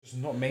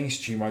not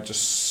mainstream, are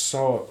just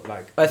so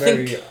like I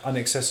very think-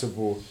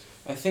 inaccessible.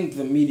 I think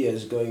the media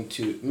is going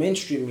to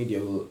mainstream media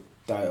will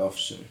die off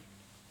soon.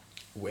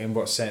 In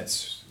what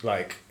sense?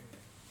 Like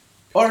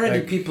Already,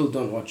 Like- people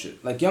don't watch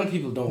it. Like young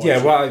people don't watch yeah,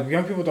 it. well,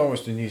 young people don't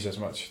watch the news as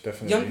much.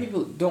 Definitely, Young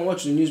people don't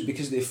watch the news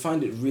because they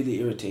find it really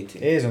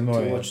irritating It is to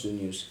annoying. watch the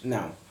news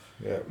now.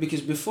 Yeah.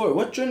 Because before,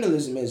 what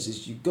journalism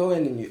is you go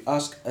in and you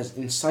ask as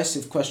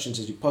incisive questions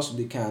as you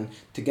possibly can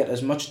to get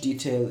as much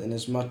detail in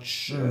as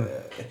much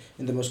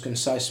in the most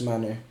concise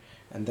manner,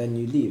 and then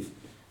you leave.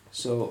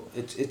 So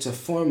it's a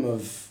form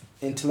of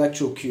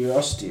intellectual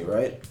curiosity,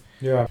 right?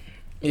 Yeah.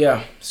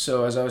 Yeah.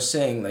 So as I was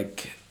saying,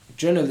 like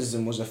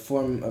journalism was a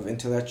form of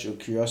intellectual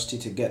curiosity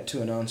to get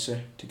to an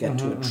answer, to get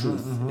to a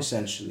truth,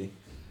 essentially.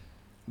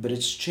 But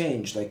it's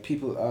changed. Like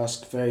people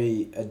ask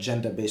very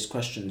agenda-based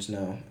questions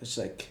now. It's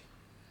like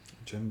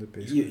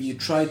Gender-based. you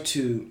try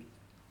to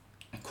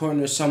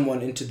corner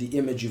someone into the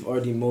image you've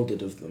already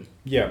molded of them.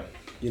 Yeah.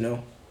 You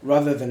know,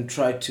 rather than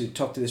try to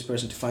talk to this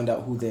person to find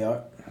out who they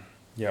are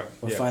Yeah.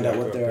 or yeah, find yeah, out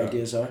what yeah, their yeah.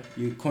 ideas are.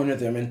 You corner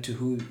them into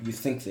who you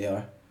think they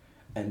are,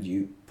 and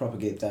you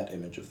propagate that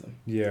image of them.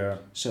 Yeah.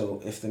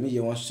 So if the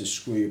media wants to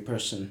screw your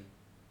person,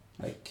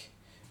 like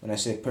when I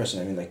say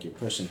person, I mean like your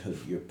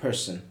personhood, your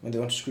person. When they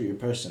want to screw your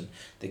person,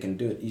 they can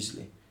do it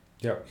easily.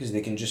 Yeah. Because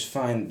they can just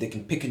they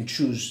can pick and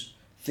choose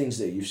things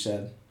that you've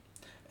said,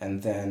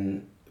 and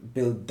then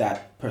build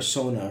that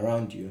persona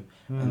around you,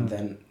 and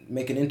then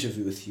make an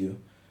interview with you,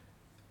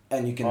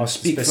 and you can Ask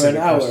speak for an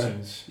specific hour.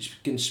 questions. You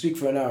can speak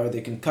for an hour.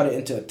 They can cut it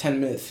into a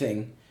 10-minute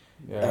thing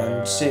Yeah.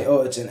 and say,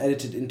 "Oh, it's an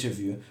edited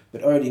interview,"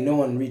 but already no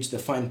one reads the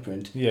fine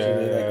print. Yeah, So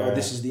they're like, yeah, "Oh,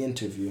 this yeah. is the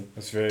interview."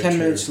 That's very 10 true.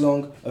 minutes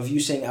long of you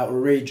saying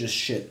outrageous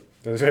shit,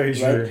 That's very right?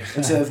 true.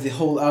 Instead of the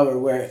whole hour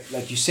where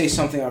like you say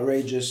something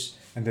outrageous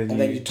And then and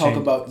then you talk change-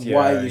 about yeah,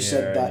 why you yeah,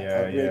 said that yeah,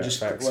 outrageous,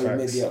 yeah. Facts, why you made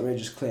facts. the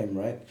outrageous claim,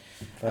 right?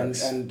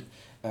 Facts.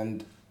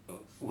 And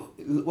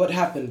what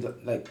happened?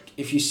 Like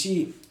if you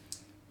see,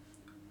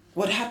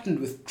 what happened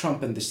with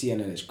Trump and the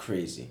CNN is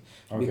crazy,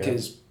 Okay.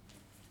 because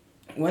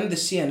when the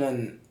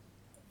CNN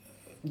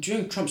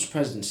during Trump's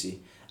presidency,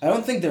 I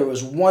don't think there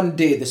was one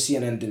day the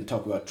CNN didn't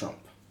talk about Trump.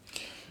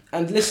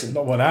 And listen,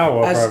 Not 1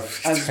 hour, as,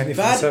 bruv. as 24/7.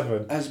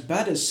 bad as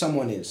bad as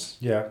someone is,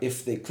 Yeah.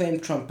 if they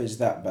claim Trump is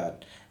that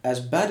bad, as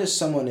bad as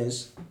someone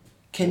is,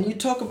 can you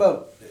talk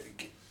about,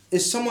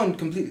 is someone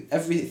completely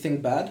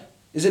everything bad?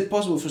 Is it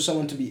possible for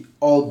someone to be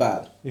all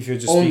bad? If you're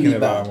just Only speaking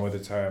about bad. him all the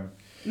time.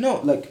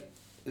 No, like,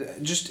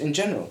 just in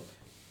general.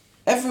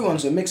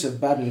 Everyone's a mix of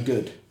bad and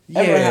good. Yeah,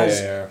 Everyone has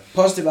yeah.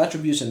 positive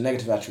attributes and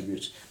negative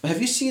attributes. But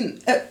have you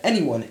seen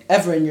anyone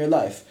ever in your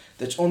life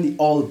that's only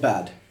all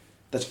bad?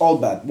 That's all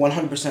bad,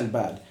 100%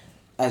 bad,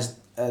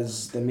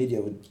 as the media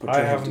would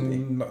portray I him have to be.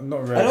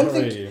 not really. I don't not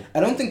think really. I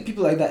don't think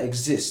people like that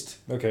exist.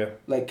 Okay.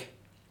 Like,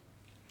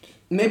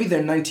 maybe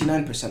they're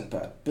 99%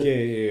 bad. But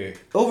Yeah.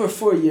 over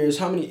 4 years,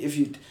 how many?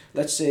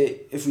 Let's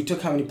say if we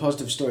took how many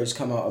positive stories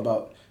come out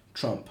about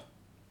Trump,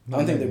 I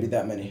don't think there'd be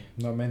that many.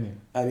 Not many.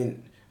 I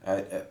mean,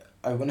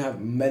 I wouldn't have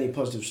many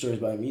positive stories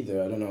about him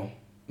either. I don't know.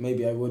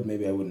 Maybe I would.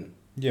 Maybe I wouldn't.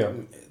 Yeah.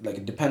 Like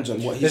it depends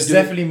on what he's There's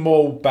doing. definitely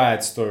more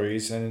bad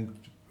stories and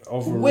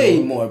overall.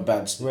 Way more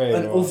bad. Way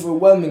An more.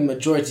 overwhelming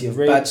majority of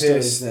bad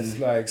stories Rapists, than.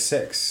 like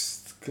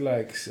sex,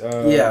 like.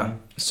 Yeah,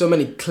 so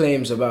many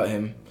claims about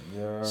him.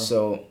 Yeah.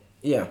 So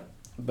yeah,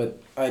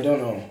 but I don't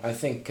know. I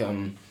think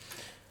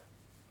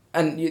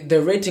and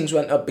their ratings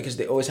went up because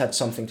they always had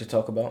something to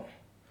talk about.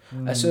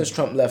 As soon as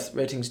Trump left,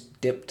 ratings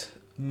dipped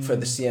for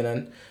the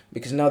CNN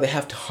because now they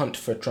have to hunt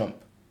for Trump.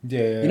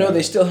 Yeah. You know,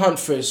 they still hunt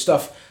for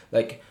stuff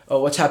like, oh,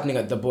 what's happening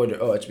at the border?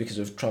 Oh, it's because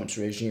of Trump's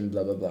regime,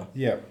 blah blah blah.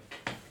 Yeah.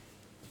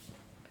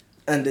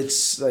 And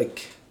it's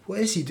like, What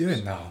is he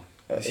doing now?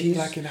 Is he he's-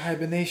 like in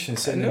hibernation,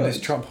 sitting I in know, his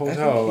Trump I think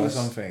hotel or he's-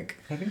 something?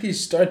 I think he's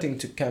starting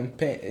to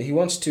campaign. He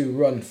wants to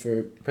run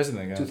for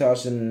President again.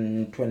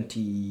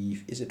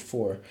 2020, is it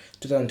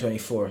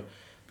 2024,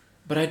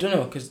 but I don't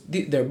know because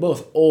they're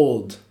both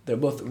old. They're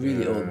both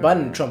really old.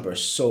 Biden and Trump are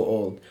so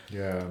old.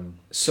 Yeah.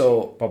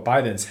 So But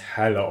Biden's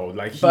hella old.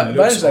 Like he But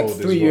looks Biden's like old as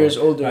 3 well. years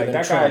older Like than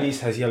that Trump. guy at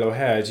least has yellow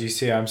hair. Do you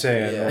see what I'm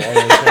saying? Yeah. Or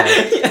orange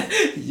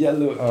hair.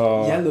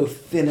 yellow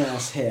thin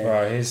ass hair.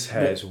 Bro, his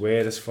hair is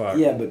weird as fuck.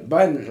 Yeah, but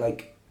Biden,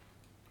 like,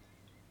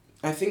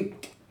 I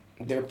think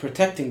they're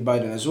protecting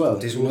Biden as well.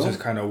 This you know? water's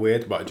kind of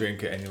weird, but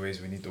drink it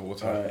anyways. We need the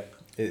water. Alright.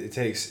 It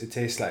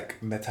tastes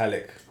like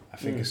metallic. I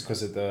think it's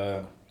because of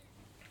the.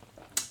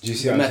 Do you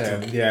see The what I'm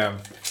metal. saying? Yeah.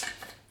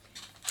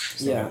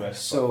 It's not the Yeah.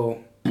 best, So,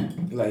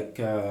 like,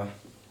 I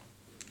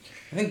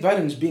think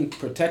Biden's being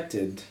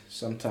protected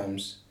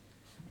sometimes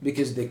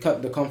because they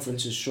cut the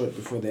conferences short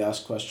before they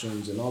ask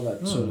questions and all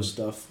that sort of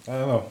stuff. but I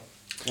don't know.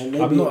 And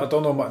maybe I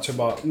don't know much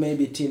about.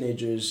 maybe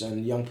teenagers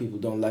and young people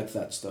don't like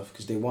that stuff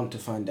because they want to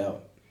find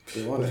out.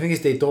 They But want. the thing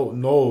is, they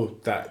don't know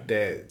that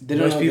They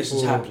don't know this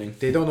is happening.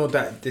 They don't know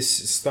that this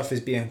stuff is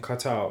being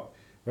cut out.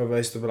 Whether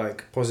it's the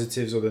like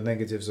positives or the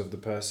negatives of the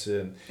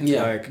person.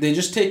 Yeah, Like, they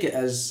just take it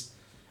as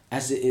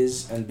it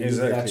is and believe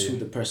that's Exactly. who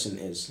the person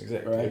is.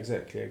 exactly. Right.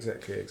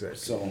 Exactly.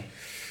 So,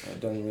 I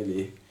don't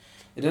really.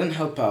 It doesn't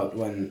help out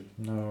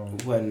No.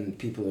 when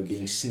people are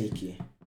being sneaky.